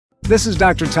This is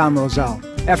Dr. Tom Roselle.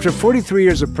 After 43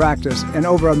 years of practice and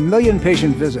over 1 million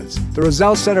patient visits, the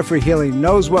Roselle Center for Healing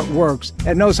knows what works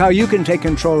and knows how you can take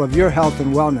control of your health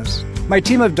and wellness. My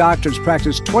team of doctors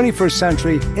practice 21st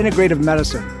century integrative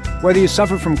medicine. Whether you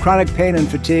suffer from chronic pain and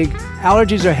fatigue,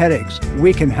 allergies or headaches,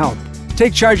 we can help.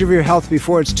 Take charge of your health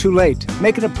before it's too late.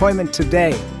 Make an appointment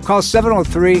today. Call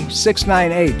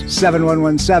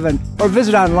 703-698-7117 or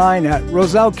visit online at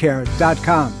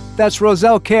rosellecare.com. That's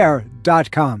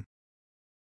rosellecare.com.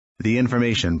 The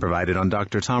information provided on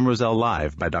Dr. Tom Roselle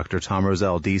Live by Dr. Tom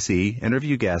Roselle, D.C.,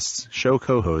 interview guests, show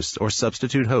co-hosts, or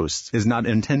substitute hosts is not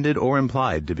intended or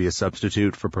implied to be a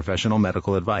substitute for professional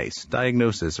medical advice,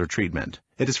 diagnosis, or treatment.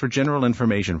 It is for general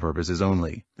information purposes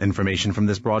only. Information from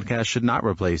this broadcast should not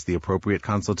replace the appropriate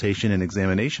consultation and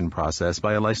examination process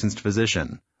by a licensed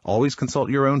physician. Always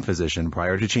consult your own physician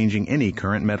prior to changing any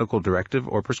current medical directive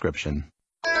or prescription.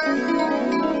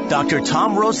 Dr.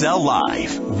 Tom Roselle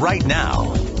Live, right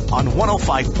now, on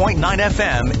 105.9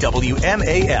 FM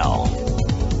WMAL.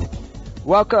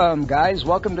 Welcome, guys.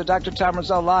 Welcome to Dr. Tom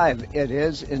Roselle Live. It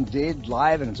is indeed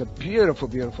live, and it's a beautiful,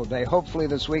 beautiful day. Hopefully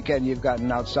this weekend you've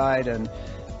gotten outside and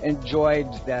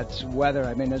enjoyed that weather.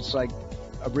 I mean, it's like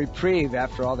a reprieve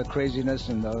after all the craziness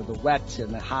and the wet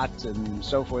and the hot and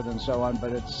so forth and so on,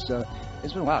 but it's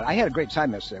been wild. I had a great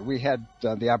time yesterday. We had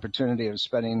the opportunity of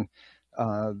spending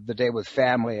the day with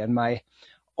family, and my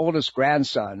oldest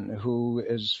grandson, who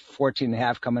is 14 and a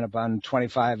half, coming up on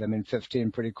 25,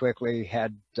 15 pretty quickly,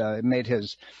 had made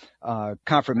his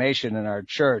confirmation in our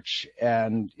church.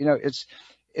 And, you know, it's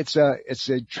a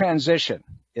transition.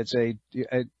 It's a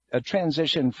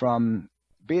transition from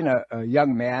being a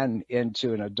young man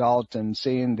into an adult and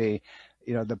seeing the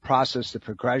process, the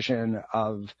progression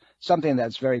of something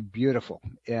that's very beautiful.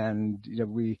 And, you know,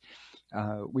 we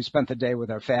spent the day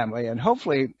with our family, and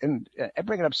hopefully, and I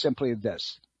bring it up simply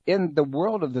this: in the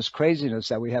world of this craziness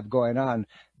that we have going on,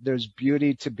 there's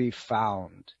beauty to be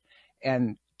found.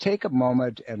 And take a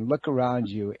moment and look around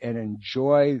you and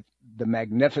enjoy the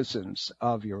magnificence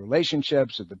of your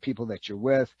relationships, of the people that you're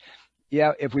with.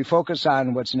 Yeah, if we focus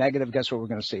on what's negative, guess what we're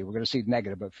going to see? We're going to see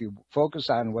negative. But if you focus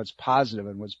on what's positive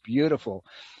and what's beautiful,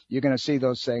 you're going to see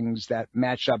those things that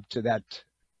match up to that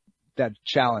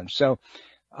challenge. So,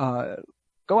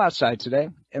 go outside today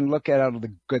and look at all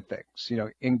the good things. You know,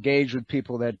 engage with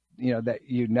people that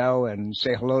you know, and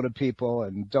say hello to people,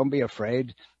 and don't be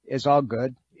afraid. It's all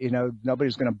good. You know,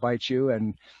 nobody's going to bite you,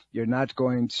 and you're not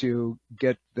going to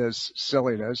get this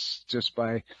silliness just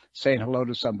by saying hello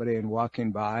to somebody and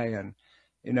walking by. And,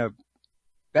 you know,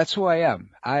 that's who I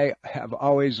am. I have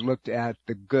always looked at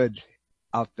the good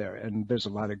out there, and there's a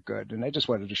lot of good. And I just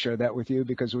wanted to share that with you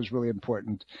because it was really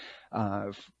important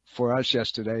for us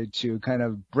yesterday to kind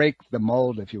of break the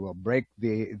mold, if you will, break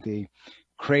the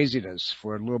craziness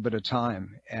for a little bit of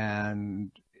time.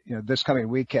 And, you know, this coming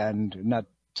weekend, not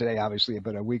today, obviously,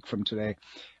 but a week from today,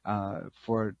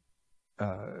 for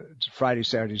Friday,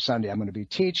 Saturday, Sunday, I'm going to be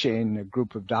teaching a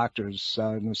group of doctors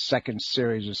in the second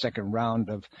round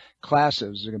of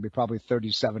classes. There are going to be probably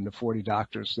 37 to 40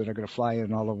 doctors that are going to fly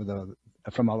in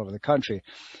from all over the country.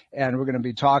 And we're going to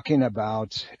be talking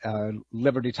about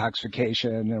liver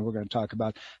detoxification, and we're going to talk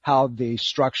about how the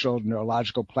structural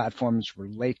neurological platforms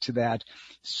relate to that,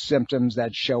 symptoms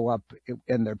that show up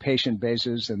in their patient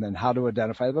bases, and then how to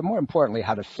identify them, but more importantly,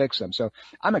 how to fix them. So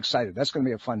I'm excited. That's going to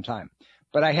be a fun time.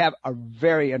 But I have a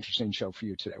very interesting show for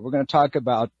you today. We're going to talk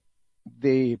about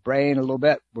the brain a little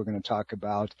bit. We're going to talk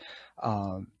about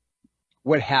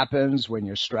what happens when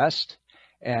you're stressed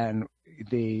and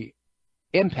the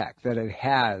impact that it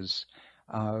has,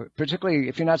 particularly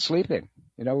if you're not sleeping.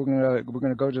 You know, we're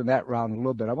going to go to that round a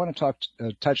little bit. I want to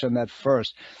touch on that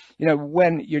first. You know,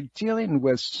 when you're dealing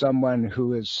with someone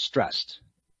who is stressed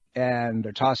and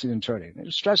they're tossing and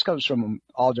turning, stress comes from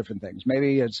all different things.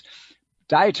 Maybe it's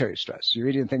dietary stress. You're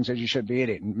eating things that you shouldn't be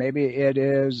eating. Maybe it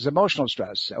is emotional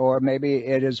stress, or maybe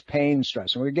it is pain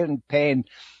stress. And we're getting pain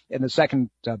in the second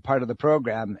part of the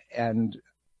program, and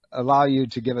allow you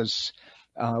to give us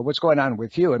what's going on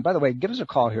with you. And by the way, give us a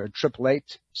call here at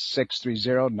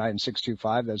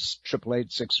 888-630-9625. That's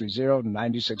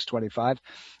 888-630-9625.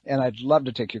 And I'd love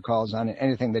to take your calls on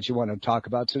anything that you want to talk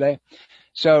about today.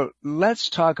 So let's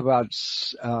talk about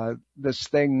this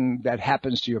thing that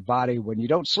happens to your body when you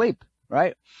don't sleep,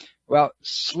 right? Well,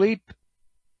 sleep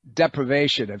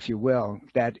deprivation, if you will,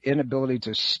 that inability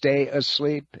to stay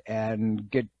asleep and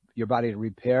get your body to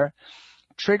repair,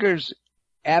 triggers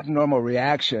abnormal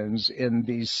reactions in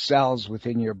these cells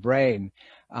within your brain.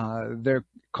 They're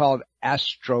called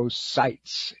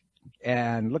astrocytes.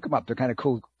 and look them up. They're kind of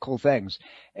cool things.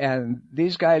 And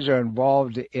these guys are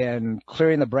involved in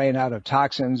clearing the brain out of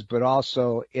toxins, but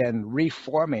also in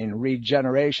reforming,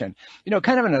 regeneration.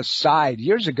 Kind of an aside,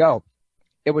 years ago,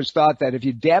 it was thought that if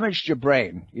you damaged your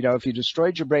brain, if you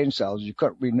destroyed your brain cells, you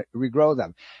couldn't regrow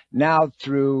them. Now,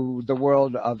 through the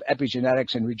world of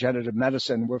epigenetics and regenerative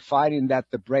medicine, we're finding that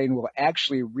the brain will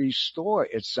actually restore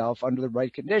itself under the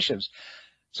right conditions.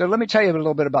 So let me tell you a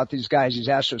little bit about these guys, these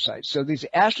astrocytes. So these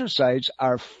astrocytes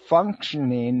are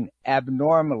functioning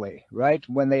abnormally, right?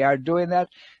 When they are doing that,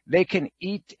 they can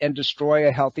eat and destroy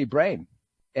a healthy brain.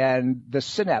 And the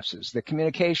synapses, the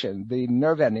communication, the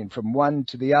nerve ending from one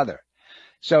to the other.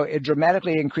 So it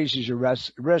dramatically increases your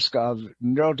risk of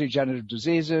neurodegenerative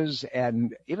diseases,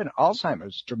 and even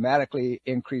Alzheimer's dramatically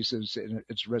increases in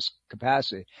its risk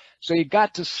capacity. So you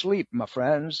got to sleep, my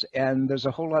friends, and there's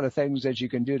a whole lot of things that you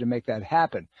can do to make that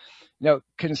happen.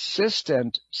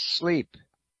 Consistent sleep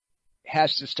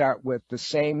has to start with the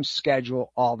same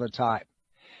schedule all the time.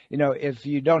 If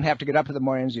you don't have to get up in the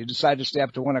mornings, you decide to stay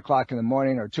up to 1 o'clock in the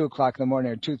morning or 2 o'clock in the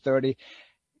morning or 2:30,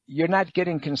 you're not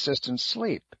getting consistent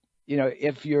sleep.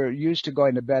 If you're used to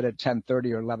going to bed at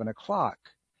 10:30 or 11 o'clock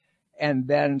and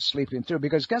then sleeping through,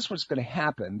 because guess what's going to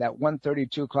happen? That 1:30,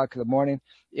 2 o'clock in the morning,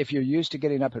 if you're used to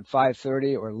getting up at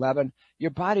 5:30 or 11,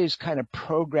 your body is kind of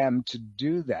programmed to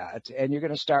do that, and you're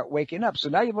going to start waking up. So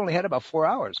now you've only had about 4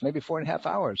 hours, maybe 4.5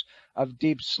 hours of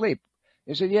deep sleep.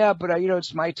 You say, yeah, but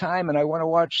it's my time, and I want to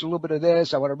watch a little bit of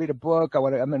this. I want to read a book.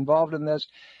 I'm involved in this.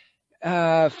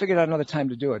 Figure out another time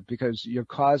to do it, because you're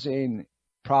causing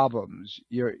problems.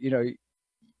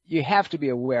 You have to be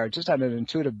aware, just on an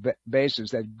intuitive basis,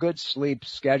 that good sleep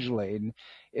scheduling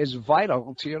is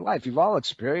vital to your life. You've all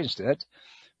experienced it.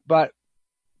 But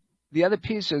the other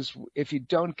piece is, if you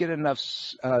don't get enough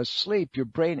sleep, your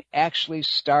brain actually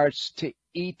starts to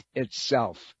eat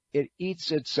itself. It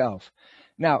eats itself.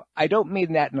 Now, I don't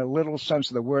mean that in a literal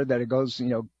sense of the word, that it goes,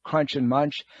 crunch and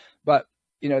munch, but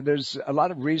there's a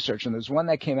lot of research, and there's one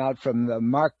that came out from the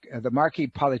Marchi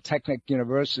Polytechnic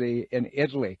University in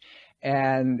Italy,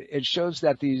 and it shows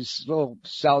that these little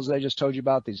cells that I just told you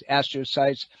about, these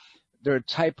astrocytes, they're a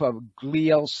type of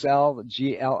glial cell,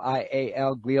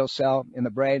 G-L-I-A-L, glial cell in the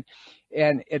brain,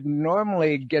 and it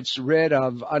normally gets rid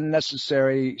of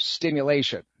unnecessary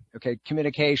stimulation,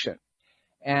 communication.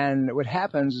 And what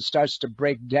happens, it starts to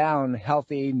break down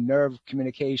healthy nerve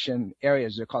communication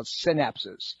areas. They're called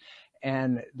synapses.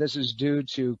 And this is due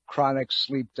to chronic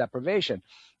sleep deprivation.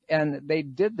 And they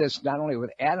did this not only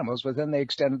with animals, but then they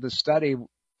extended the study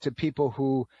to people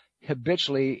who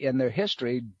habitually in their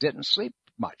history didn't sleep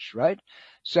much, right?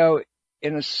 So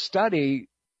in a study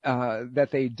that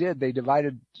they did, they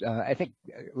divided, I think,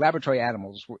 laboratory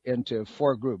animals into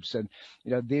 4 groups. And,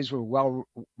 these were well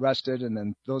rested, and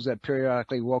then those that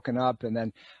periodically woken up, and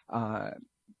then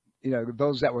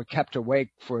those that were kept awake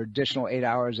for additional 8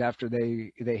 hours after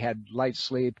they had light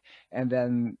sleep, and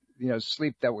then,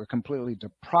 sleep that were completely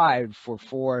deprived for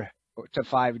 4 to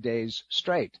 5 days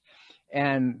straight.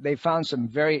 And they found some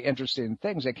very interesting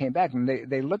things that came back. And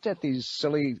they looked at these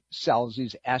silly cells,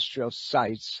 these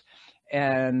astrocytes,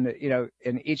 and,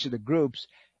 in each of the groups.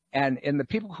 And in the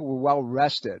people who were well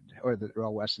rested,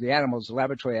 the animals, the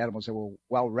laboratory animals that were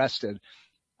well rested,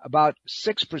 about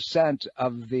 6%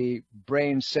 of the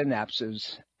brain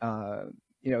synapses,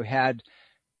 had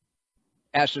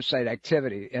astrocyte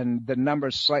activity, and the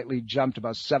number slightly jumped,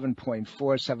 about 7.4,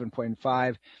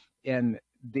 7.5 in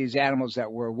these animals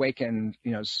that were awakened,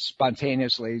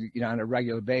 spontaneously, on a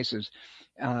regular basis.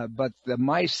 But the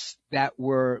mice that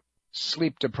were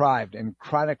sleep deprived and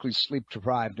chronically sleep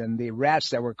deprived, and the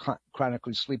rats that were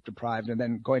chronically sleep deprived, and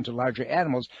then going to larger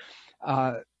animals,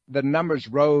 the numbers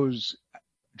rose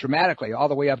dramatically, all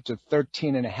the way up to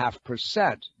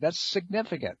 13.5%. That's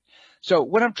significant. So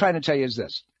what I'm trying to tell you is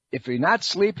this: if you're not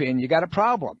sleeping, you got a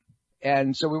problem.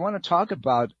 And so we want to talk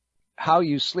about how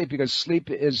you sleep, because sleep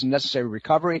is necessary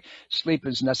recovery. Sleep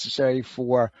is necessary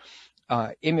for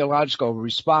immunological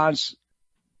response.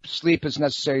 Sleep is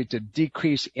necessary to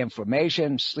decrease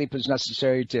inflammation. Sleep is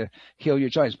necessary to heal your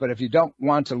joints. But if you don't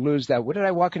want to lose that, what did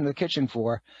I walk into the kitchen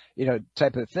for,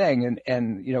 type of thing,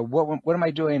 and what am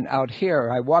I doing out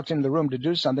here? I walked into the room to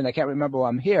do something. I can't remember why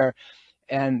I'm here.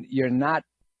 And you're not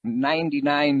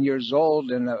 99 years old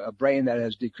and a brain that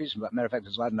has decreased. As a matter of fact,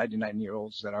 there's a lot of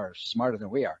 99-year-olds that are smarter than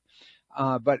we are.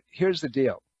 But here's the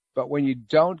deal. But when you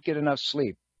don't get enough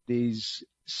sleep, these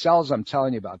cells I'm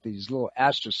telling you about, these little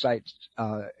astrocytes,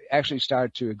 actually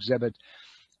start to exhibit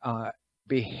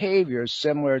behaviors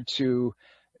similar to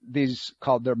these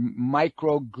called their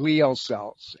microglial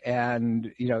cells.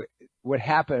 And, what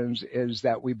happens is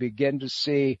that we begin to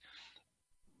see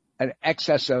an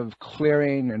excess of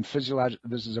clearing and physiological.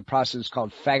 This is a process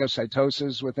called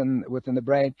phagocytosis within the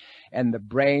brain, and the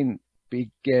brain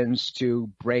begins to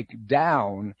break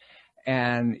down,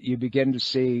 and you begin to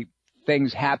see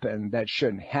things happen that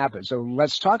shouldn't happen. So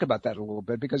let's talk about that a little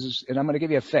bit, because and I'm going to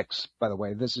give you a fix, by the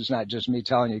way. This is not just me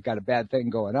telling you got a bad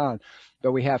thing going on,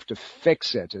 but we have to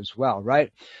fix it as well,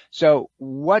 right? So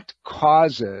what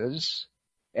causes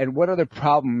and what other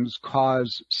problems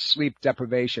cause sleep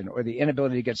deprivation, or the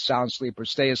inability to get sound sleep or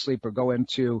stay asleep or go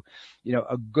into,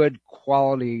 a good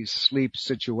quality sleep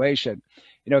situation?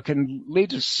 It can lead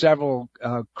to several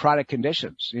chronic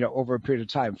conditions, over a period of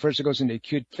time. First, it goes into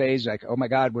acute phase, like, oh my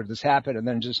God, where did this happen? And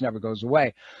then it just never goes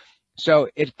away. So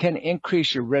it can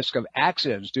increase your risk of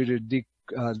accidents due to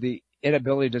the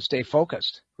inability to stay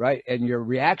focused, right? And your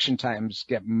reaction times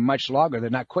get much longer. They're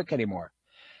not quick anymore.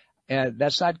 And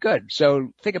that's not good.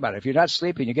 So think about it. If you're not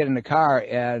sleeping, you get in the car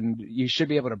and you should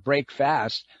be able to brake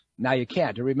fast. Now you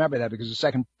can't. And remember that, because the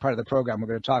second part of the program, we're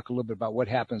going to talk a little bit about what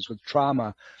happens with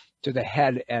trauma to the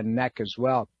head and neck as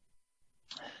well.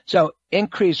 So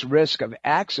increased risk of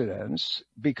accidents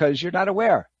because you're not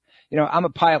aware. I'm a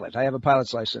pilot. I have a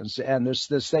pilot's license, and there's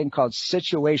this thing called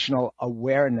situational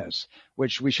awareness,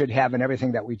 which we should have in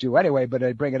everything that we do anyway, but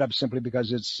I bring it up simply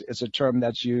because it's a term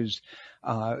that's used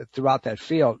throughout that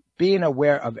field. Being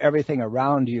aware of everything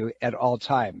around you at all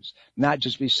times, not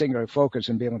just be singular focused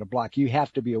and be able to block. You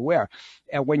have to be aware.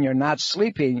 And when you're not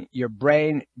sleeping, your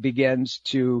brain begins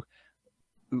to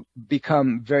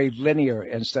become very linear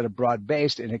instead of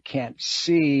broad-based, and it can't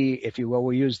see, if you will,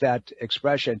 we'll use that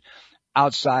expression,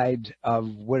 outside of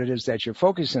what it is that you're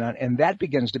focusing on, and that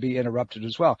begins to be interrupted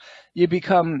as well. You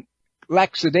become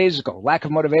lackadaisical, lack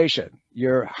of motivation.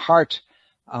 Your heart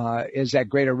is at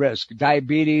greater risk.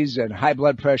 Diabetes and high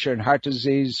blood pressure and heart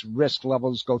disease risk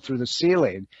levels go through the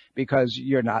ceiling because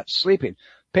you're not sleeping.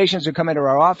 Patients who come into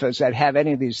our office that have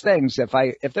any of these things, if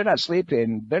they're not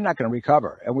sleeping, they're not going to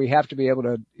recover, and we have to be able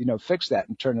to fix that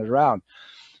and turn it around.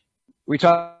 We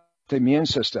talk about the immune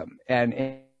system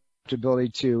and ability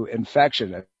to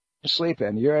infection. If you're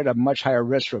sleeping, you're at a much higher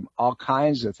risk from all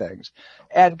kinds of things.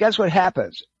 And guess what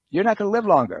happens? You're not going to live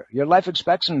longer. Your life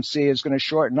expectancy is going to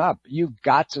shorten up. You've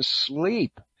got to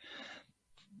sleep.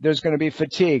 There's going to be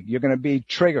fatigue. You're going to be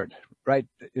triggered, right?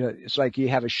 It's like you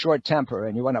have a short temper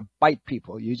and you want to bite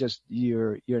people.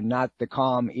 You're not the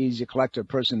calm, easy, collected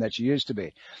person that you used to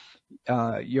be.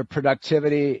 Your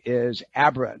productivity is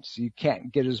aberrant. You can't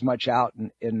get as much out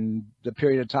in the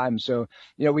period of time. So,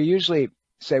 we usually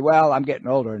say, well, I'm getting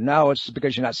older. No, it's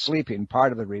because you're not sleeping,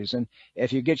 part of the reason.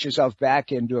 If you get yourself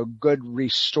back into a good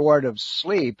restorative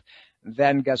sleep,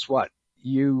 then guess what?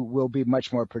 You will be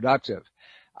much more productive.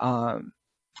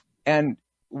 And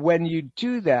when you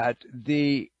do that,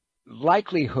 the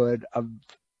likelihood of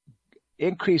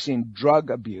increasing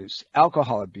drug abuse,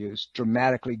 alcohol abuse,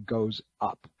 dramatically goes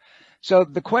up. So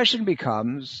the question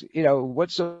becomes,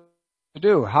 what's to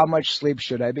do? How much sleep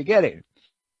should I be getting?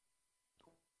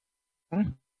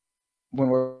 When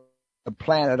we're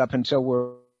planted up until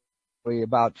we're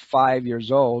about 5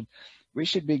 years old, we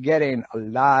should be getting a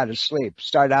lot of sleep.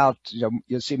 Start out,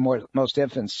 you'll see most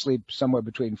infants sleep somewhere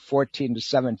between 14 to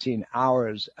 17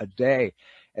 hours a day.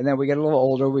 And then we get a little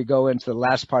older, we go into the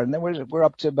last part, and then we're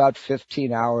up to about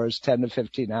 15 hours, 10 to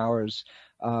 15 hours.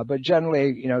 But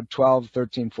generally, 12,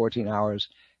 13, 14 hours.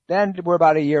 Then we're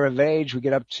about a year of age. We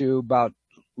get up to about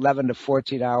 11 to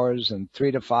 14 hours, and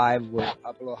 3 to 5, we're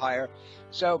up a little higher.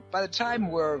 So by the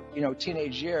time we're,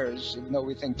 teenage years, even though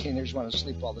we think teenagers want to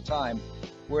sleep all the time,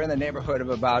 we're in the neighborhood of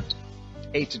about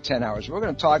 8 to 10 hours. We're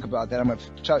going to talk about that. I'm going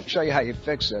to show you how you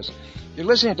fix this. You're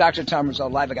listening to Dr. Tom Roselle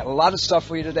Live. I got a lot of stuff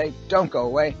for you today. Don't go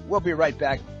away. We'll be right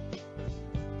back.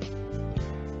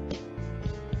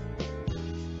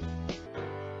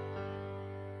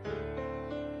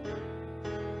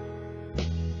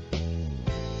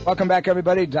 Welcome back,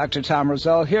 everybody. Dr. Tom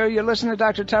Roselle here. You're listening to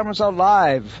Dr. Tom Roselle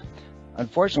Live.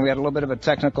 Unfortunately, we had a little bit of a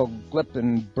technical glitch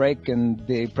and break in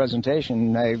the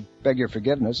presentation. I beg your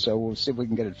forgiveness, so we'll see if we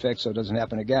can get it fixed so it doesn't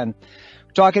happen again.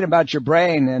 We're talking about your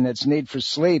brain and its need for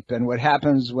sleep and what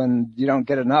happens when you don't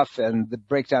get enough and the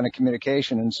breakdown of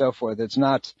communication and so forth. It's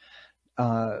not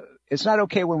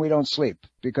okay when we don't sleep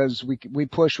because we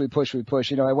push.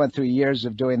 I went through years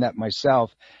of doing that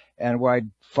myself, and where I'd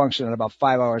function at about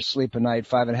 5 hours sleep a night,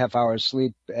 5.5 hours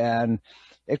sleep, and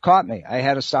it caught me. I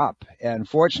had to stop. And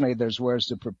fortunately, there's ways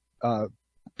to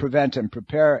prevent and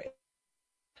prepare.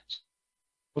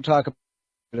 We'll talk about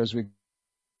it as we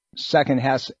second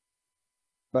has.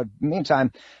 But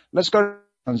meantime, let's go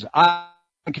to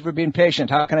thank you for being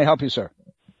patient. How can I help you, sir?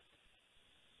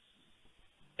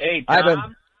 Hey, Tom.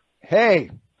 Ivan. Hey.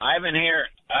 Ivan here.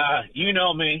 You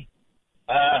know me.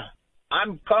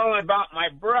 I'm calling about my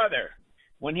brother.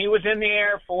 When he was in the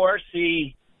Air Force,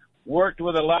 he worked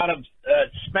with a lot of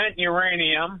spent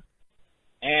uranium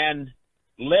and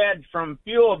lead from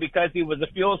fuel because he was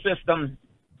a fuel system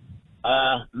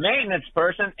maintenance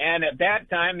person. And at that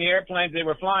time, the airplanes they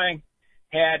were flying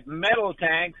had metal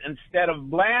tanks instead of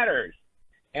bladders.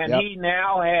 And he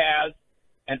now has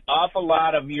an awful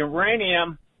lot of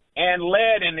uranium and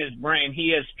lead in his brain.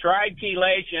 He has tried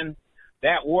chelation.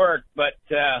 That worked, but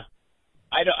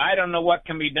I don't know what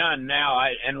can be done now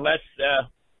unless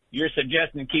you're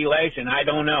suggesting chelation. I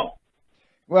don't know.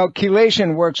 Well,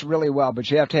 chelation works really well, but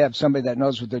you have to have somebody that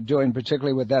knows what they're doing,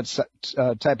 particularly with that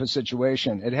type of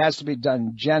situation. It has to be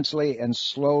done gently and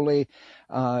slowly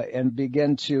and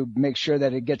begin to make sure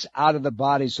that it gets out of the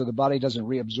body so the body doesn't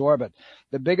reabsorb it.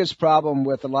 The biggest problem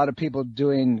with a lot of people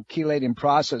doing chelating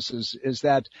processes is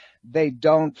that they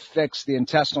don't fix the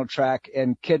intestinal tract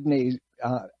and kidney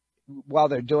while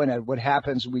they're doing it. What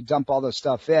happens, we dump all the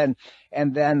stuff in,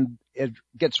 and then it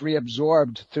gets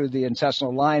reabsorbed through the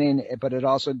intestinal lining, but it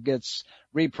also gets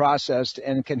reprocessed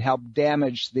and can help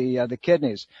damage the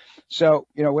kidneys. So,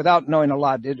 without knowing a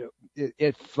lot,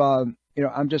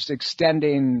 I'm just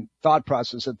extending thought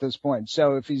process at this point.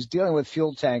 So if he's dealing with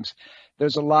fuel tanks,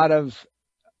 there's a lot of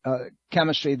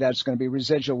chemistry that's going to be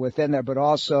residual within there, but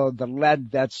also the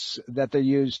lead that they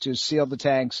use to seal the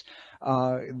tanks,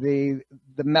 the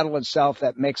metal itself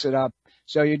that makes it up.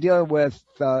 So you're dealing with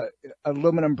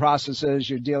aluminum processes,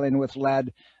 you're dealing with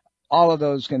lead. All of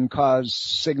those can cause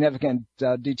significant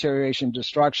deterioration,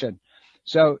 destruction.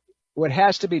 So what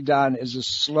has to be done is a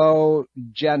slow,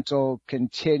 gentle,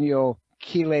 continual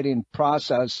chelating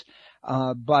process.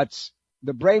 But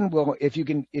the brain will, if you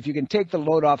can take the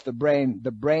load off the brain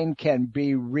can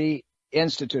be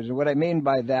reinstituted. What I mean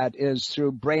by that is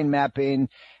through brain mapping,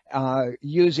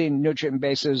 using nutrient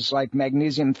bases like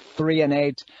magnesium 3 and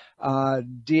 8,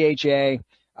 DHA,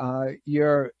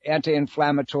 your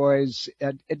anti-inflammatories.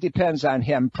 It depends on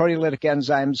him. Proteolytic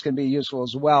enzymes can be useful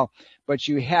as well, but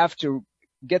you have to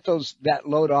get that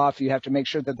load off. You have to make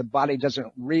sure that the body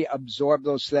doesn't reabsorb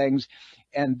those things,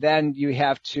 and then you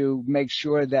have to make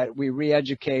sure that we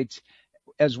re-educate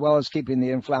as well as keeping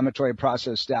the inflammatory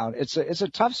process down. It's a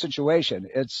tough situation.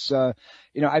 It's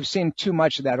I've seen too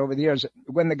much of that over the years.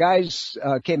 When the guys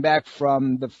came back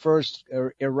from the first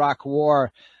Iraq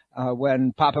War,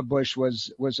 when Papa Bush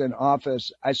was in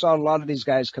office, I saw a lot of these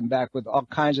guys come back with all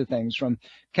kinds of things, from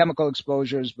chemical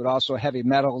exposures, but also heavy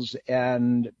metals,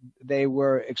 and they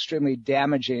were extremely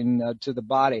damaging to the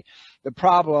body. The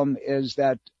problem is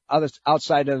that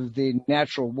outside of the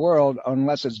natural world,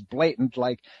 unless it's blatant,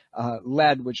 like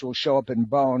lead, which will show up in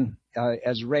bone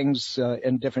as rings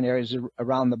in different areas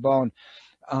around the bone,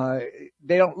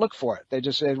 they don't look for it. They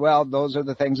just say, well, those are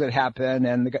the things that happen,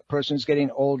 and the person's getting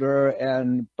older,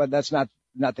 but that's not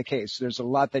the case. There's a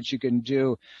lot that you can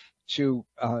do to,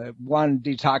 one,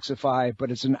 detoxify,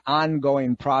 but it's an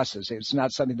ongoing process. It's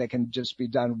not something that can just be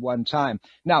done one time.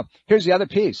 Now, here's the other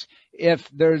piece. If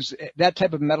there's that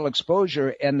type of metal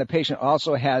exposure and the patient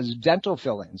also has dental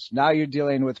fillings, now you're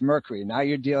dealing with mercury, now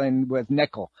you're dealing with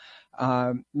nickel.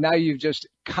 Now you've just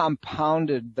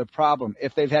compounded the problem.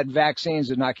 If they've had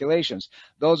vaccines, inoculations,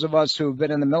 those of us who've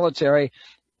been in the military,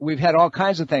 we've had all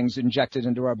kinds of things injected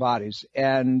into our bodies.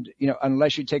 And,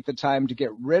 unless you take the time to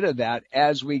get rid of that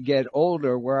as we get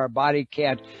older, where our body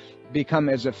can't become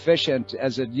as efficient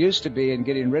as it used to be in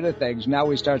getting rid of things, now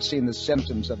we start seeing the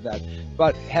symptoms of that.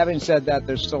 But having said that,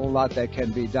 there's still a lot that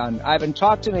can be done. Ivan,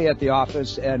 talk to me at the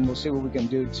office, and we'll see what we can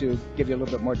do to give you a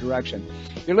little bit more direction.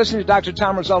 You're listening to Dr.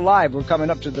 Tom Roselle Live. We're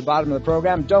coming up to the bottom of the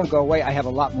program. Don't go away. I have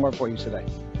a lot more for you today.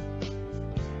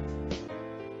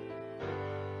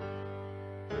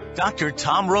 Dr.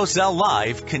 Tom Roselle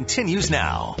Live continues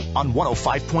now on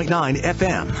 105.9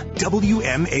 FM,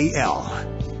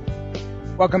 WMAL.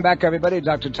 Welcome back, everybody.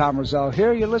 Dr. Tom Roselle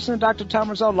here. You're listening to Dr. Tom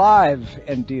Roselle Live.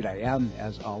 Indeed, I am,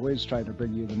 as always, trying to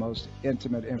bring you the most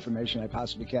intimate information I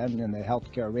possibly can in the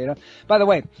healthcare arena. By the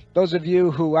way, those of you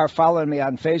who are following me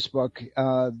on Facebook,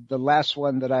 the last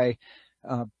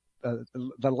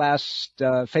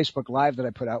Facebook Live that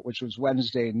I put out, which was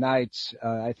Wednesday night,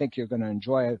 I think you're going to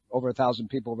enjoy it. Over 1,000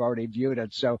 people have already viewed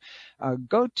it. So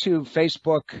go to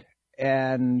Facebook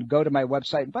and go to my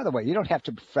website. And by the way, you don't have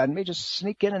to befriend me. Just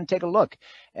sneak in and take a look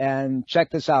and check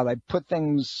this out. I put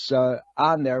things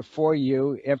on there for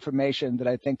you, information that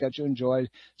I think that you enjoy,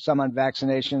 some on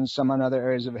vaccinations, some on other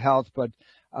areas of health. But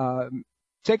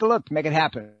take a look, make it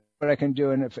happen. What I can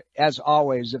do, and as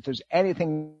always, if there's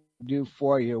anything to do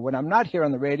for you, when I'm not here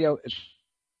on the radio,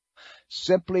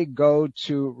 simply go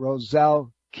to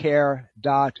Roselle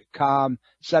rosellecare.com.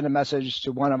 Send a message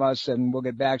to one of us and we'll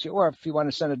get back to you. Or if you want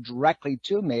to send it directly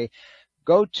to me,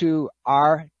 go to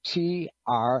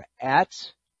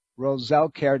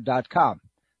rtr@rosellecare.com.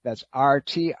 That's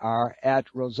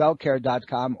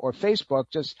rtr@rosellecare.com, or Facebook,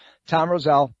 just Tom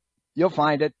Roselle. You'll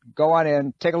find it. Go on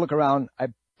in, take a look around. I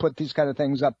put these kind of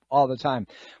things up all the time.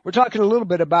 We're talking a little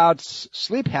bit about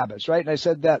sleep habits, right? And I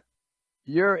said that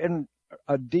you're in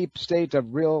a deep state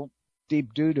of real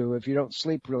deep doo-doo if you don't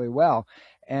sleep really well.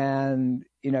 And,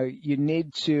 you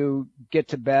need to get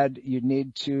to bed. You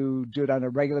need to do it on a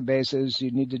regular basis. You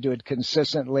need to do it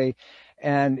consistently.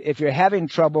 And if you're having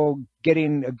trouble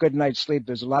getting a good night's sleep,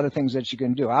 there's a lot of things that you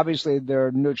can do. Obviously, there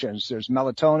are nutrients. There's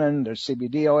melatonin, there's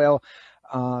CBD oil,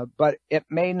 but it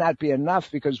may not be enough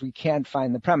because we can't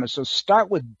find the premise. So start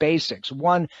with basics.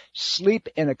 One, sleep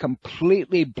in a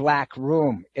completely black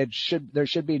room. There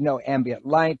should be no ambient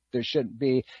light.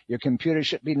 Your computer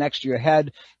should be next to your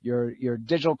head. Your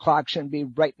digital clock shouldn't be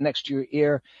right next to your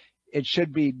ear. It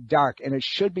should be dark, and it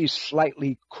should be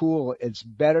slightly cool. It's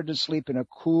better to sleep in a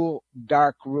cool,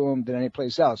 dark room than any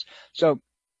place else. So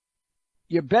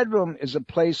your bedroom is a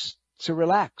place to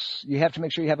relax. You have to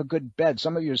make sure you have a good bed.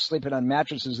 Some of you are sleeping on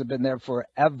mattresses that have been there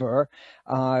forever.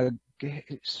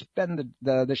 Spend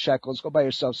the shekels. Go buy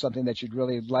yourself something that you'd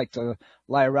really like to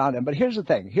lie around in. But here's the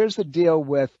thing. Here's the deal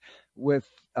with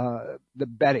the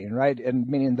bedding, right? And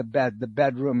meaning the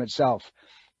bedroom itself.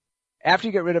 After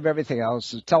you get rid of everything else,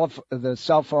 the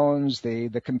cell phones, the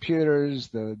computers,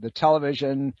 the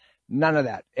television, none of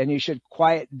that. And you should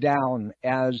quiet down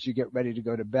as you get ready to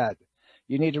go to bed.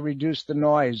 You need to reduce the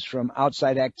noise from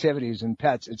outside activities and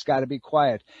pets. It's got to be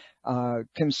quiet.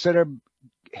 Consider,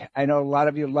 I know a lot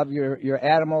of you love your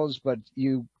animals, but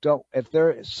you don't, if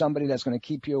there is somebody that's going to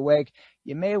keep you awake,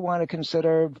 you may want to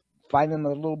consider finding a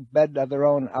little bed of their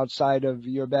own outside of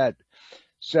your bed.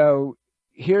 So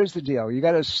here's the deal. You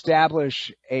got to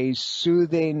establish a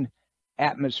soothing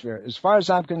atmosphere. As far as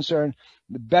I'm concerned,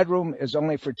 the bedroom is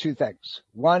only for two things.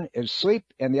 One is sleep,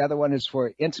 and the other one is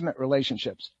for intimate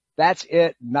relationships. That's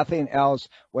it, nothing else.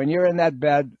 When you're in that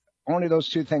bed, only those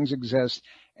two things exist,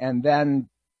 and then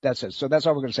that's it. So that's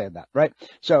all we're going to say about that, right?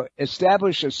 So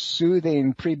establish a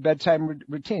soothing pre-bedtime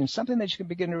routine, something that you can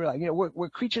begin to realize. We're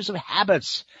creatures of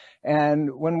habits,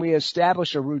 and when we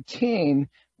establish a routine,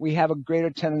 we have a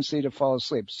greater tendency to fall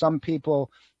asleep. Some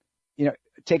people,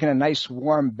 taking a nice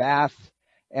warm bath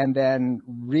and then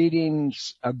reading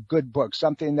a good book,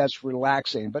 something that's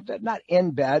relaxing, but not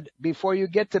in bed, before you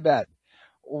get to bed.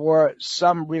 Or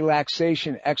some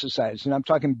relaxation exercise. And I'm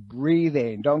talking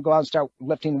breathing. Don't go out and start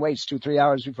lifting weights 2-3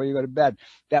 hours before you go to bed.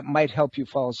 That might help you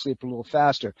fall asleep a little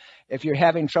faster. If you're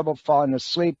having trouble falling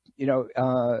asleep,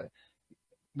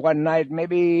 one night,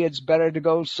 maybe it's better to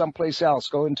go someplace else,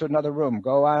 go into another room,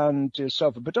 go on to your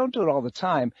sofa. But don't do it all the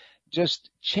time. Just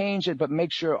change it, but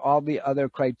make sure all the other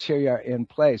criteria are in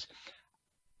place.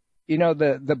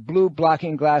 The blue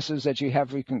blocking glasses that you have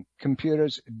for your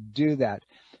computers, do that.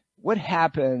 What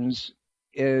happens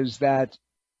is that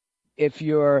if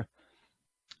you're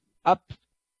up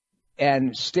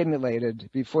and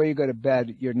stimulated before you go to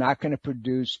bed, you're not going to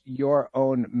produce your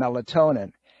own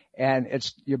melatonin. And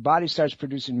your body starts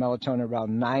producing melatonin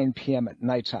around 9 p.m. at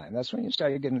nighttime. That's when you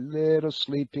start getting a little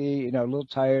sleepy, a little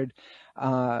tired.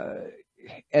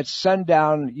 At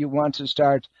sundown, you want to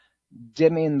start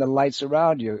dimming the lights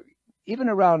around you, even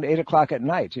around 8 o'clock at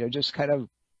night, just kind of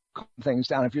calm things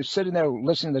down. If you're sitting there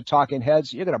listening to talking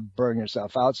heads, you're going to burn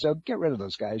yourself out. So get rid of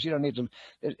those guys. You don't need to.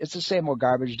 It's the same old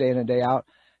garbage day in and day out.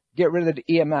 Get rid of the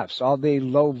EMFs, all the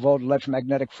low volt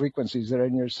electromagnetic frequencies that are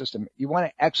in your system. You want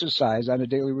to exercise on a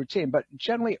daily routine, but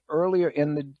generally earlier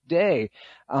in the day,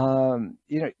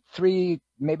 3,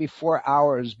 maybe 4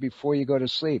 hours before you go to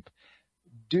sleep.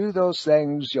 Do those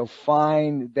things. You'll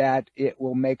find that it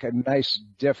will make a nice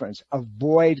difference.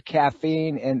 Avoid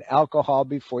caffeine and alcohol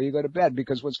before you go to bed,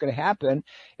 because what's going to happen,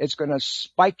 it's going to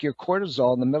spike your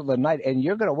cortisol in the middle of the night, and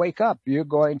you're going to wake up. You're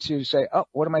going to say, oh,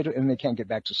 what am I doing? And they can't get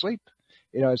back to sleep.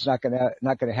 It's not going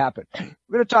to happen.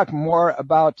 We're going to talk more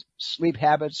about sleep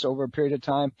habits over a period of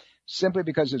time, simply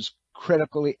because it's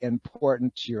critically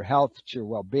important to your health, to your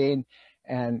well-being.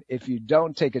 And if you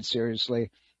don't take it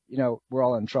seriously, we're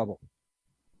all in trouble.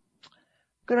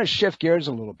 I'm going to shift gears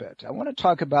a little bit. I want to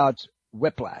talk about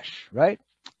whiplash, right?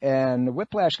 And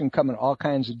whiplash can come in all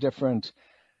kinds of different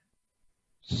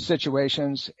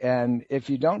situations. And if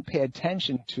you don't pay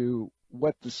attention to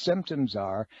what the symptoms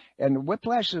are, and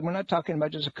whiplash, we're not talking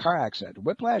about just a car accident.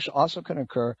 Whiplash also can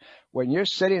occur when you're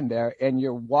sitting there and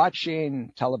you're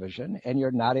watching television and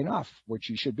you're nodding off, which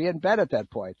you should be in bed at that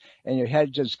point, and your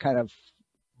head just kind of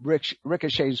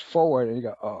ricochets forward and you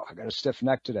go, oh, I got a stiff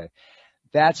neck today.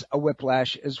 That's a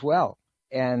whiplash as well.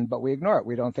 But we ignore it.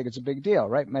 We don't think it's a big deal,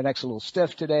 right? My neck's a little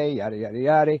stiff today, yada, yada,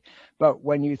 yada. But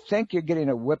when you think you're getting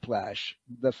a whiplash,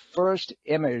 the first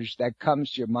image that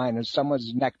comes to your mind is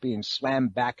someone's neck being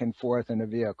slammed back and forth in a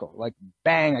vehicle. Like,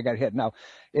 bang, I got hit. Now,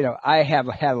 I have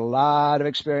had a lot of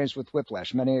experience with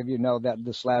whiplash. Many of you know that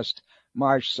this last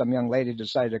March, some young lady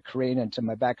decided to careen into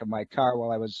my back of my car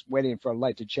while I was waiting for a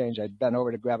light to change. I'd bent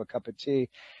over to grab a cup of tea,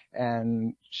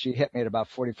 and she hit me at about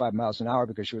 45 miles an hour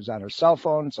because she was on her cell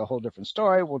phone. It's a whole different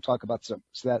story. We'll talk about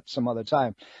that some other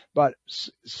time. But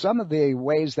some of the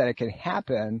ways that it can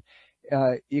happen,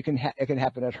 it can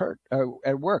happen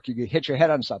at work. You can hit your head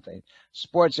on something,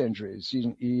 sports injuries,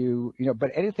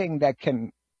 but anything that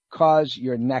can cause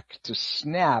your neck to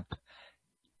snap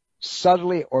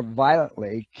subtly or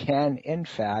violently can, in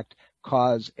fact,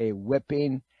 cause a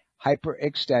whipping,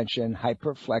 hyperextension,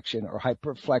 hyperflexion, or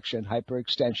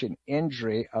hyperextension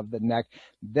injury of the neck,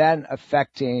 then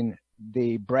affecting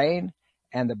the brain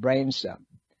and the brainstem.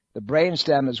 The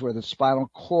brainstem is where the spinal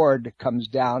cord comes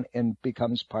down and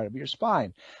becomes part of your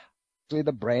spine.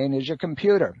 The brain is your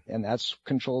computer, and that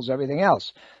controls everything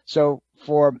else. So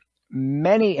for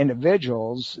many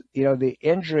individuals, the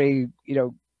injury,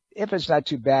 if it's not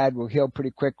too bad, will heal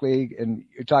pretty quickly. And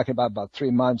you're talking about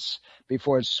 3 months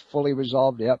before it's fully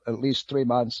resolved. Yep, at least 3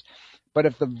 months. But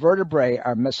if the vertebrae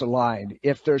are misaligned,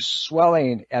 if there's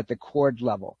swelling at the cord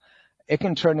level, it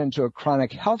can turn into a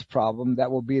chronic health problem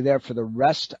that will be there for the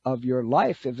rest of your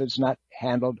life if it's not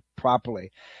handled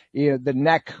properly. The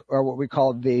neck, or what we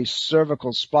call the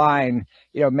cervical spine,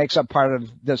 makes up part of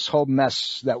this whole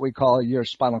mess that we call your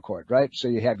spinal cord, right? So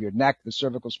you have your neck, the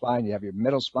cervical spine, you have your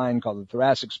middle spine called the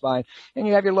thoracic spine, and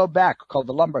you have your low back called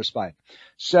the lumbar spine.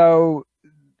 So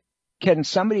can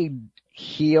somebody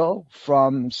heal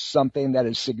from something that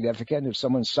is significant? If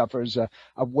someone suffers a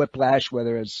whiplash,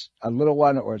 whether it's a little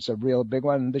one or it's a real big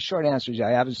one, the short answer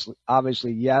is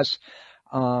obviously yes.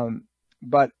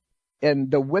 But in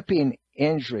the whipping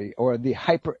injury or the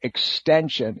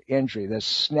hyperextension injury, the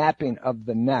snapping of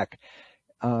the neck,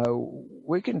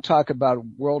 we can talk about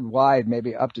worldwide,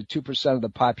 maybe up to 2% of the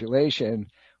population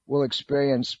will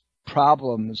experience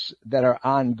problems that are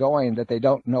ongoing that they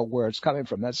don't know where it's coming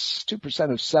from. That's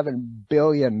 2% of 7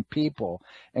 billion people.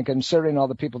 And considering all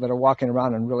the people that are walking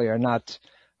around and really are not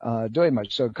doing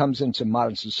much. So it comes into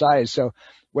modern society. So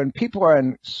when people are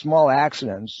in small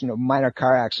accidents, minor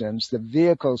car accidents, the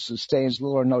vehicle sustains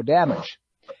little or no damage.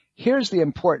 Here's the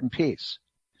important piece.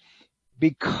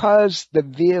 Because the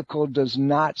vehicle does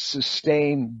not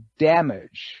sustain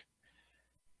damage,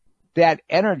 that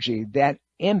energy, that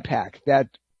impact, that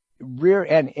rear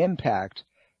end impact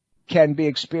can be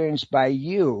experienced by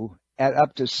you at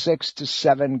up to 6 to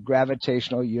 7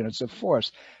 gravitational units of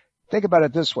force. Think about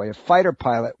it this way. A fighter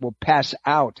pilot will pass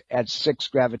out at 6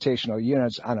 gravitational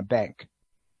units on a bank.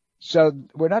 So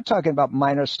we're not talking about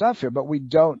minor stuff here, but we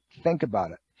don't think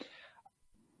about it.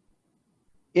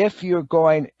 If you're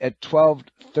going at 12,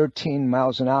 13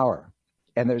 miles an hour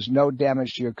and there's no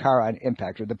damage to your car on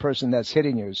impact, or the person that's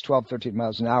hitting you is 12, 13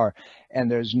 miles an hour and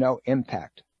there's no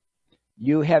impact,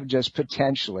 you have just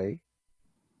potentially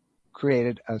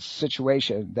created a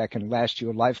situation that can last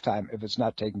you a lifetime if it's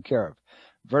not taken care of.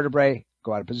 Vertebrae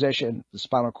go out of position, the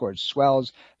spinal cord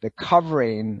swells, the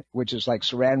covering, which is like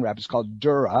saran wrap, is called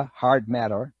dura, hard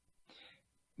matter,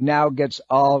 now gets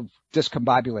all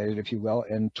discombobulated, if you will,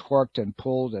 and torqued and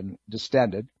pulled and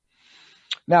distended.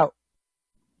 Now,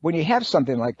 when you have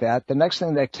something like that, the next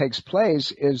thing that takes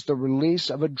place is the release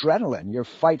of adrenaline, your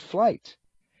fight-flight.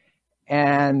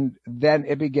 And then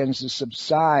it begins to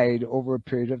subside over a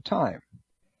period of time.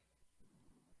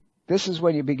 This is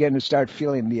when you begin to start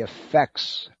feeling the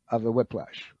effects of the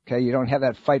whiplash. Okay, you don't have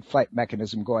that fight-flight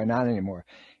mechanism going on anymore.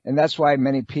 And that's why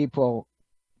many people,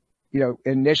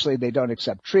 initially they don't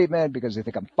accept treatment because they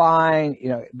think I'm fine,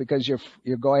 because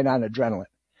you're going on adrenaline.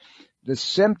 The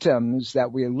symptoms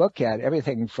that we look at,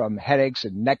 everything from headaches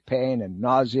and neck pain and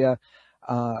nausea,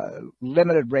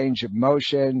 limited range of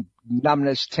motion,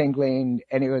 numbness, tingling,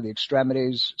 anywhere of the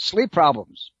extremities, sleep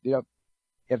problems.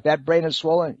 If that brain is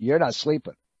swollen, you're not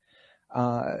sleeping.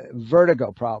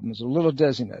 Vertigo problems, a little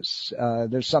dizziness.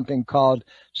 There's something called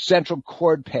central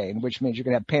cord pain, which means you're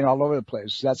going to have pain all over the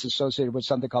place. That's associated with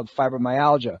something called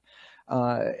fibromyalgia.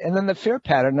 And then the fear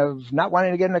pattern of not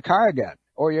wanting to get in a car again.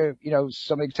 Or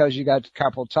somebody tells you got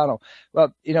carpal tunnel.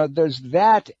 Well, there's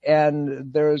that,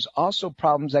 and there's also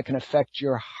problems that can affect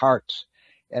your heart.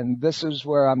 And this is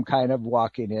where I'm kind of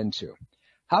walking into.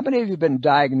 How many of you have been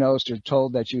diagnosed or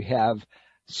told that you have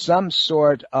some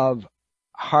sort of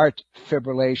heart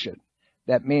fibrillation?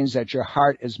 That means that your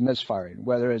heart is misfiring,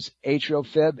 whether it's atrial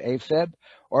fib, AFib,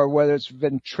 or whether it's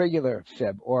ventricular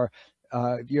fib, or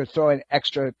you're throwing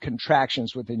extra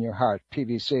contractions within your heart,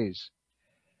 PVCs.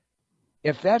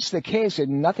 If that's the case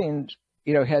and nothing,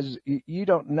 you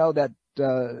don't know that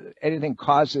anything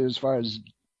causes, as far as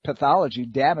pathology,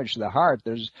 damage to the heart,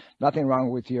 there's nothing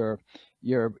wrong with your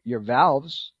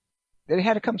valves. It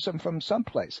had to come from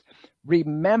someplace.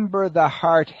 Remember, the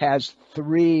heart has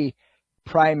 3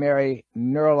 primary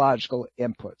neurological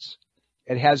inputs.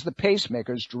 It has the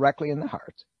pacemakers directly in the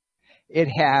heart. It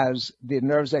has the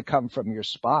nerves that come from your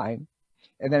spine.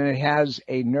 And then it has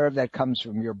a nerve that comes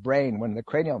from your brain, one of the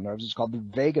cranial nerves. It's called the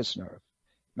vagus nerve.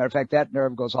 Matter of fact, that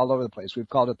nerve goes all over the place. We've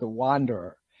called it the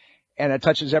wanderer. And it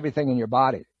touches everything in your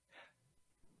body.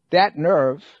 That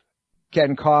nerve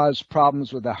can cause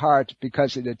problems with the heart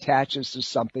because it attaches to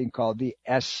something called the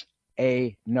SA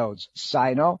nodes,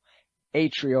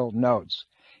 sinoatrial nodes.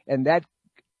 And that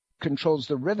controls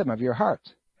the rhythm of your heart.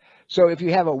 So if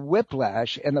you have a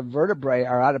whiplash and the vertebrae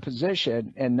are out of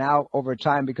position, and now over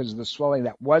time, because of the swelling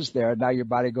that was there, now your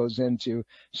body goes into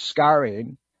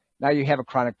scarring, now you have a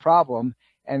chronic problem,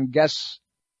 and guess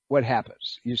what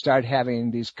happens? You start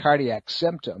having these cardiac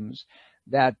symptoms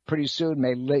that pretty soon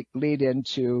may lead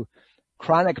into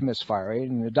chronic misfiring,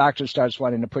 and the doctor starts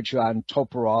wanting to put you on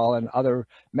topiral and other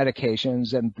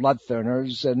medications and blood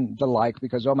thinners and the like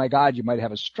because, oh my God, you might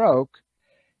have a stroke,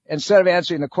 instead of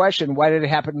answering the question, why did it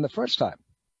happen the first time?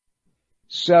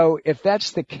 So if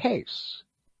that's the case,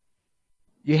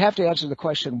 you have to answer the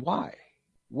question, why?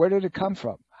 Where did it come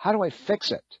from? How do I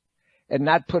fix it? And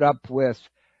not put up with,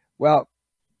 well,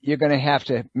 you're going to have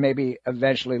to maybe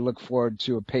eventually look forward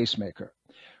to a pacemaker.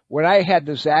 When I had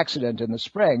this accident in the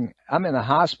spring, I'm in the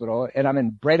hospital and I'm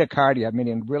in bradycardia,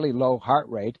 meaning really low heart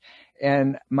rate,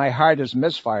 and my heart is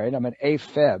misfiring. I'm an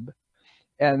AFib.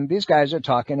 And these guys are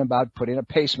talking about putting a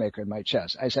pacemaker in my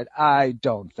chest. I said, I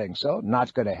don't think so.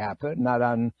 Not going to happen. Not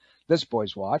on this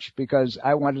boy's watch, because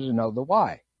I wanted to know the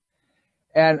why.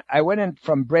 And I went in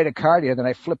from bradycardia, then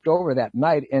I flipped over that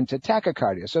night into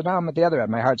tachycardia. So now I'm at the other end.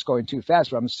 My heart's going too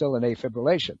fast, but I'm still in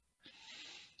afibrillation.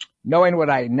 Knowing what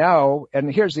I know,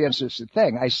 and here's the interesting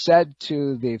thing. I said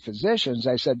to the physicians,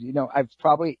 I said, I've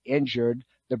probably injured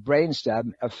the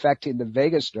brainstem, affecting the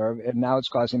vagus nerve, and now it's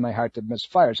causing my heart to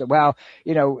misfire. So,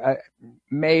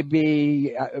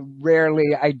 maybe,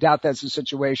 rarely, I doubt that's the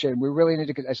situation. We really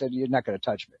need to, I said, you're not going to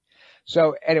touch me.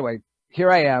 So anyway,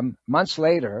 here I am months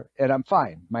later, and I'm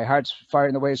fine. My heart's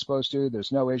firing the way it's supposed to.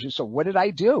 There's no issue. So what did I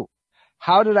do?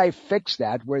 How did I fix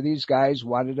that where these guys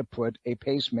wanted to put a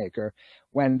pacemaker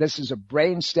when this is a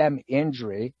brainstem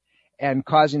injury and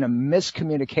causing a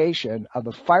miscommunication of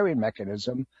the firing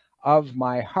mechanism of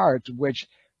my heart, which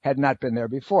had not been there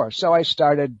before? So I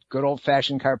started good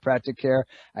old-fashioned chiropractic care.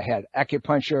 I had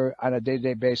acupuncture on a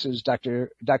day-to-day basis.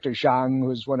 Dr. Zhang,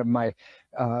 who's one of my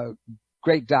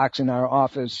great docs in our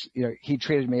office, he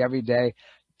treated me every day.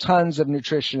 Tons of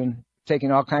nutrition,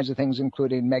 taking all kinds of things,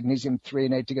 including magnesium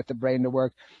threonate to get the brain to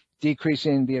work,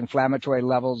 decreasing the inflammatory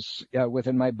levels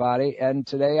within my body, and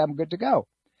today I'm good to go.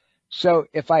 So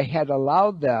if I had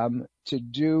allowed them to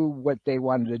do what they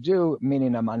wanted to do,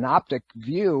 meaning a monoptic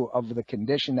view of the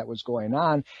condition that was going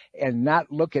on, and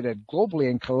not look at it globally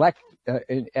and collect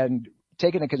and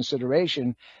take into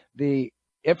consideration the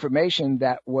information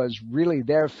that was really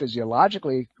there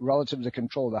physiologically relative to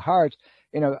control of the heart,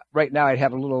 right now I'd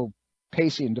have a little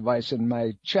pacing device in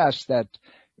my chest that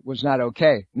was not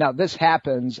okay. Now, this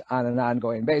happens on an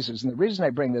ongoing basis. And the reason I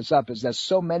bring this up is that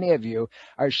so many of you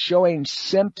are showing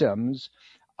symptoms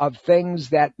of things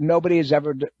that nobody has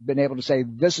ever been able to say,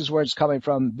 this is where it's coming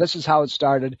from, this is how it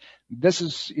started, this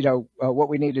is, what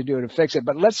we need to do to fix it.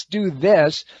 But let's do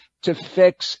this to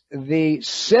fix the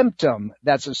symptom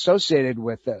that's associated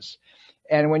with this.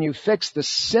 And when you fix the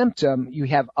symptom, you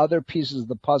have other pieces of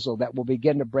the puzzle that will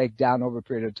begin to break down over a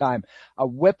period of time. A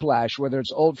whiplash, whether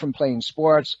it's old from playing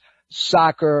sports,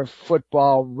 soccer,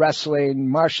 football, wrestling,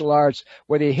 martial arts,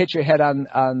 whether you hit your head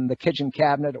on the kitchen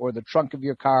cabinet or the trunk of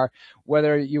your car,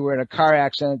 whether you were in a car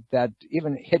accident that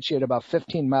even hit you at about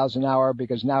 15 miles an hour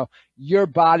because now your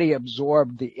body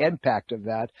absorbed the impact of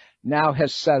that, now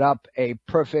has set up a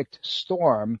perfect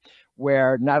storm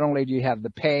where not only do you have the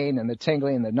pain and the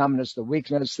tingling, the numbness, the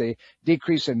weakness, the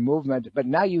decrease in movement, but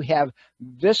now you have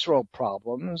visceral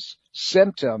problems,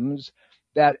 symptoms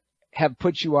that have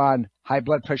put you on high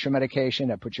blood pressure medication,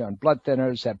 have put you on blood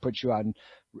thinners, have put you on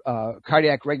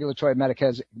cardiac regulatory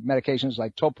medications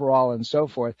like topiral and so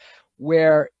forth,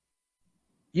 where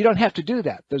you don't have to do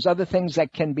that. There's other things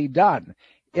that can be done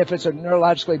if it's a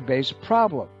neurologically based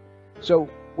problem. So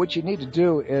what you need to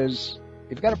do is,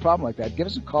 if you've got a problem like that, give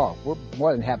us a call. We're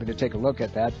more than happy to take a look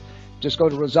at that. Just go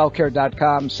to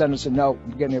rosellecare.com, send us a note,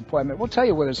 get an appointment. We'll tell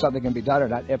you whether something can be done or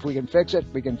not. If we can fix it,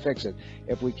 we can fix it.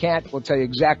 If we can't, we'll tell you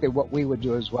exactly what we would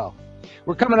do as well.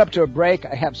 We're coming up to a break.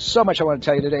 I have so much I want to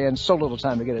tell you today and so little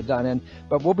time to get it done in.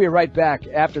 But we'll be right back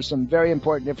after some very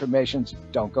important information.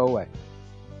 Don't go away.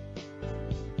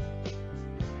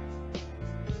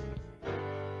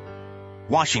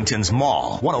 Washington's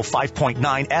Mall,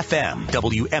 105.9 FM,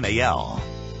 WMAL.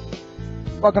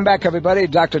 Welcome back, everybody.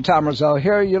 Dr. Tom Roselle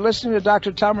here. You're listening to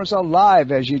Dr. Tom Roselle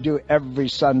live, as you do every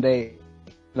Sunday.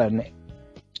 And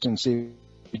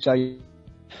we tell you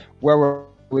where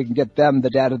we can get them the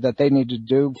data that they need to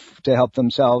do to help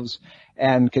themselves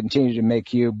and continue to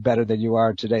make you better than you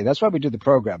are today. That's why we do the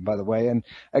program, by the way. And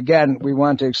again, we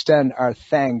want to extend our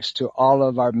thanks to all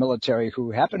of our military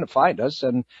who happen to find us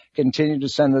and continue to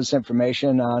send us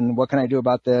information on what can I do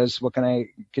about this? Can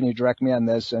you direct me on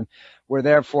this? And we're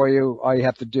there for you. All you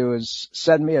have to do is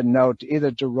send me a note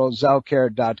either to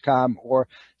rosellecare.com or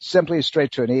simply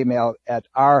straight to an email at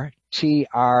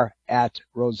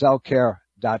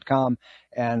rtr@rosellecare.com.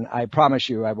 And I promise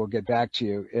you I will get back to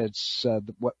you. It's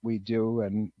what we do,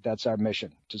 and that's our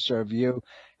mission, to serve you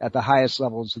at the highest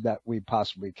levels that we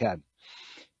possibly can.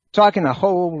 Talking a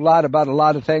whole lot about a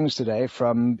lot of things today,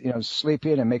 from,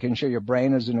 sleeping and making sure your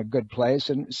brain is in a good place.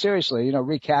 And seriously,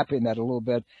 recapping that a little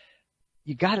bit,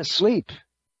 you got to sleep,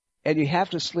 and you have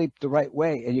to sleep the right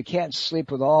way. And you can't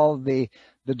sleep with all the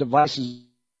devices. You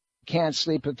can't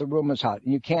sleep if the room is hot.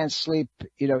 And you can't sleep,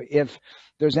 if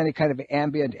there's any kind of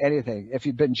ambient anything. If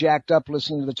you've been jacked up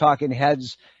listening to the talking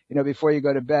heads, before you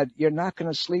go to bed, you're not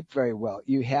going to sleep very well.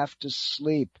 You have to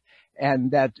sleep. And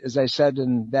that, as I said,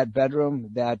 in that bedroom,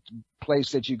 that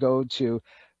place that you go to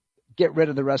get rid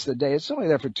of the rest of the day, it's only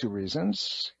there for two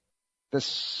reasons.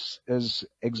 This is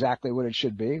exactly what it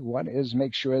should be. One is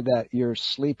make sure that you're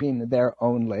sleeping there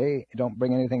only. Don't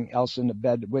bring anything else into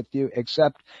bed with you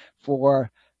except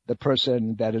for the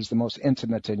person that is the most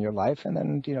intimate in your life, and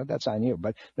then, that's on you.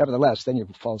 But nevertheless, then you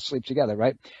fall asleep together,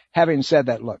 right? Having said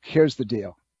that, look, here's the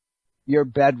deal. Your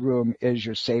bedroom is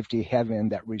your safety haven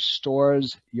that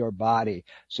restores your body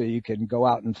so you can go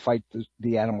out and fight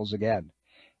the animals again.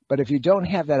 But if you don't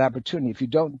have that opportunity, if you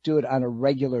don't do it on a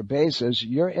regular basis,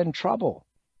 you're in trouble.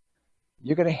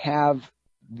 You're going to have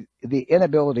the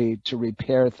inability to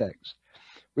repair things.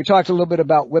 We talked a little bit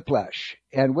about whiplash,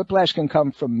 and whiplash can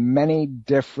come from many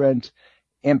different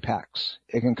impacts.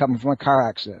 It can come from a car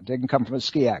accident. It can come from a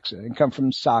ski accident. It can come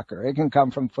from soccer. It can come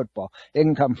from football. It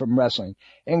can come from wrestling.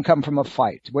 It can come from a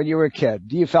fight. When you were a kid,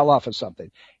 you fell off of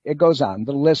something. It goes on.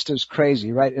 The list is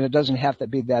crazy, right? And it doesn't have to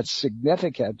be that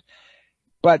significant.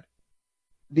 But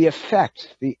the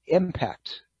effect, the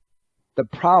impact, the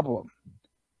problem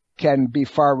can be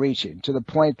far-reaching to the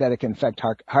point that it can affect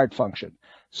heart function.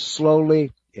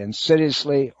 Slowly,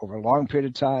 insidiously, over a long period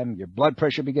of time, your blood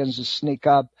pressure begins to sneak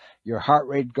up, your heart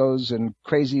rate goes in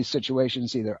crazy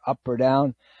situations, either up or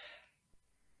down.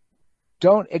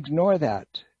 Don't ignore that.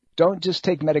 Don't just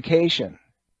take medication.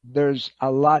 There's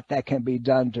a lot that can be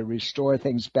done to restore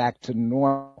things back to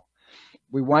normal.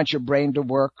 We want your brain to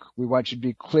work. We want you to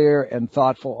be clear and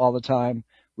thoughtful all the time.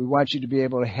 We want you to be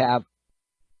able to have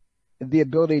the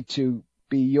ability to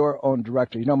be your own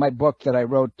director. My book that I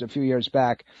wrote a few years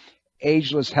back,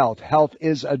 Ageless Health. Health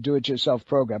is a do-it-yourself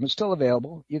program. It's still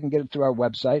available. You can get it through our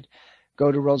website. Go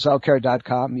to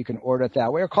rosellecare.com. You can order it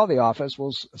that way or call the office.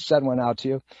 We'll send one out to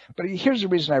you. But here's the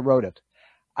reason I wrote it.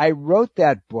 I wrote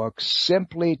that book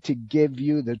simply to give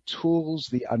you the tools,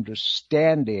 the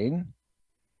understanding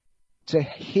to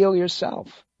heal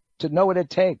yourself, to know what it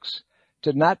takes,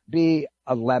 to not be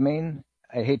a lemming.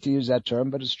 I hate to use that term,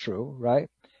 but it's true, right?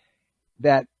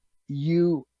 That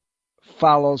you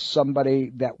follow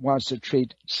somebody that wants to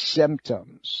treat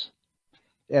symptoms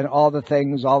and all the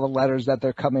things, all the letters that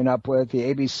they're coming up with,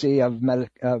 the ABC of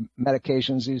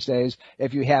medications these days.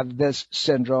 If you have this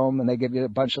syndrome and they give you a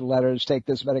bunch of letters, take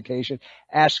this medication,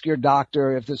 ask your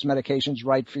doctor if this medication's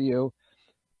right for you.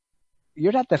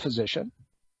 You're not the physician.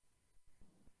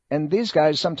 And these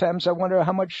guys, sometimes I wonder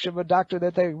how much of a doctor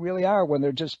that they really are when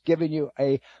they're just giving you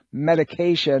a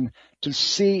medication to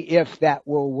see if that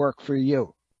will work for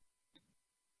you.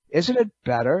 Isn't it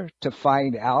better to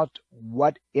find out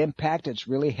what impact it's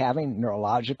really having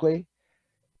neurologically,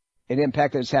 an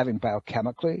impact that it's having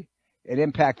biochemically, an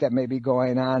impact that may be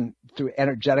going on through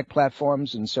energetic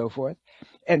platforms and so forth,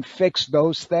 and fix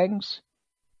those things?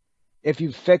 If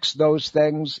you fix those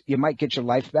things, you might get your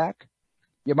life back.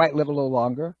 You might live a little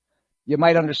longer. You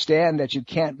might understand that you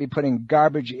can't be putting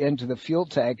garbage into the fuel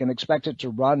tank and expect it to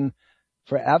run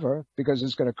forever because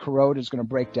it's going to corrode, it's going to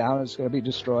break down, it's going to be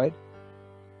destroyed.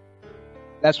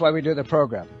 That's why we do the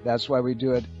program. That's why we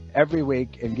do it every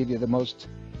week and give you the most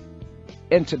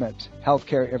intimate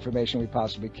healthcare information we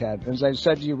possibly can. And as I've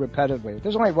said to you repetitively,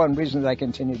 there's only one reason that I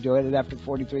continue doing it after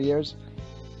 43 years.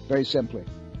 Very simply,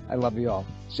 I love you all.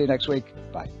 See you next week.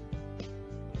 Bye.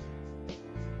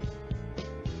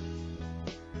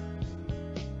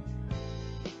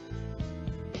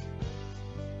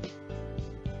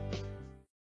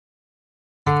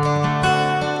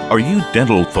 Are you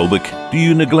dental phobic? Do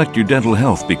you neglect your dental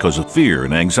health because of fear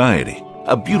and anxiety?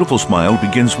 A beautiful smile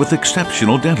begins with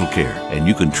exceptional dental care, and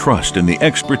you can trust in the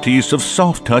expertise of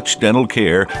Soft Touch Dental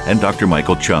Care and Dr.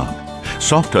 Michael Chung.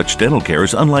 Soft Touch Dental Care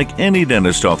is unlike any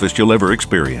dentist office you'll ever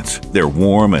experience. Their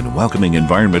warm and welcoming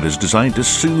environment is designed to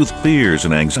soothe fears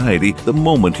and anxiety the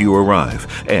moment you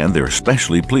arrive, and they're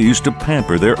especially pleased to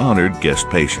pamper their honored guest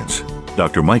patients.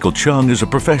 Dr. Michael Chung is a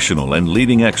professional and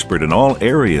leading expert in all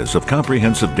areas of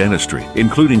comprehensive dentistry,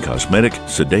 including cosmetic,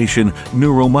 sedation,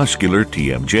 neuromuscular,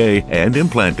 TMJ, and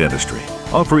implant dentistry.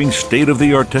 Offering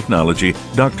state-of-the-art technology,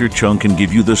 Dr. Chung can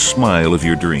give you the smile of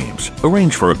your dreams.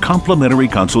 Arrange for a complimentary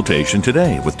consultation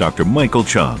today with Dr. Michael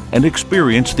Chung and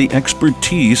experience the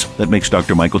expertise that makes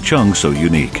Dr. Michael Chung so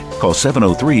unique. Call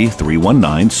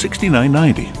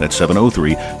 703-319-6990. That's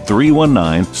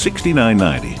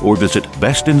 703-319-6990. Or visit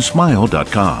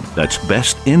bestinsmile.com. That's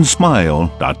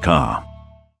bestinsmile.com.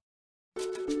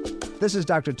 This is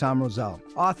Dr. Tom Roselle,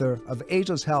 author of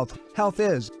Ageless Health. Health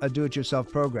is a do-it-yourself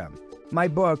program. My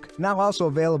book, now also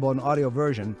available in audio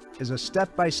version, is a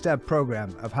step-by-step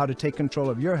program of how to take control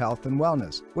of your health and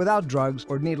wellness without drugs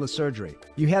or needless surgery.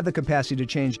 You have the capacity to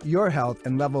change your health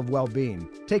and level of well-being.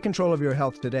 Take control of your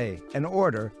health today and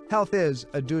order Health is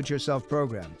a Do-It-Yourself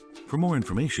program. For more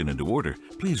information and to order,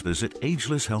 please visit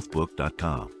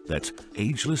agelesshealthbook.com. That's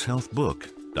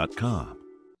agelesshealthbook.com.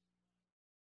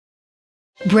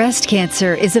 Breast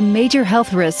cancer is a major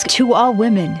health risk to all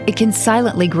women. It can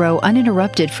silently grow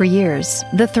uninterrupted for years.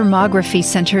 The Thermography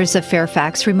Centers of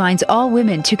Fairfax reminds all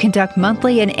women to conduct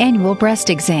monthly and annual breast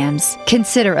exams.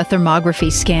 Consider a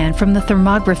thermography scan from the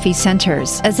Thermography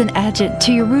Centers as an adjunct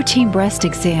to your routine breast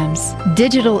exams.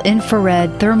 Digital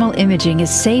infrared thermal imaging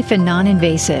is safe and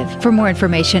non-invasive. For more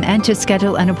information and to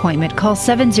schedule an appointment, call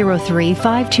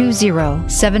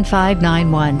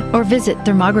 703-520-7591 or visit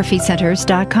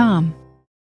thermographycenters.com.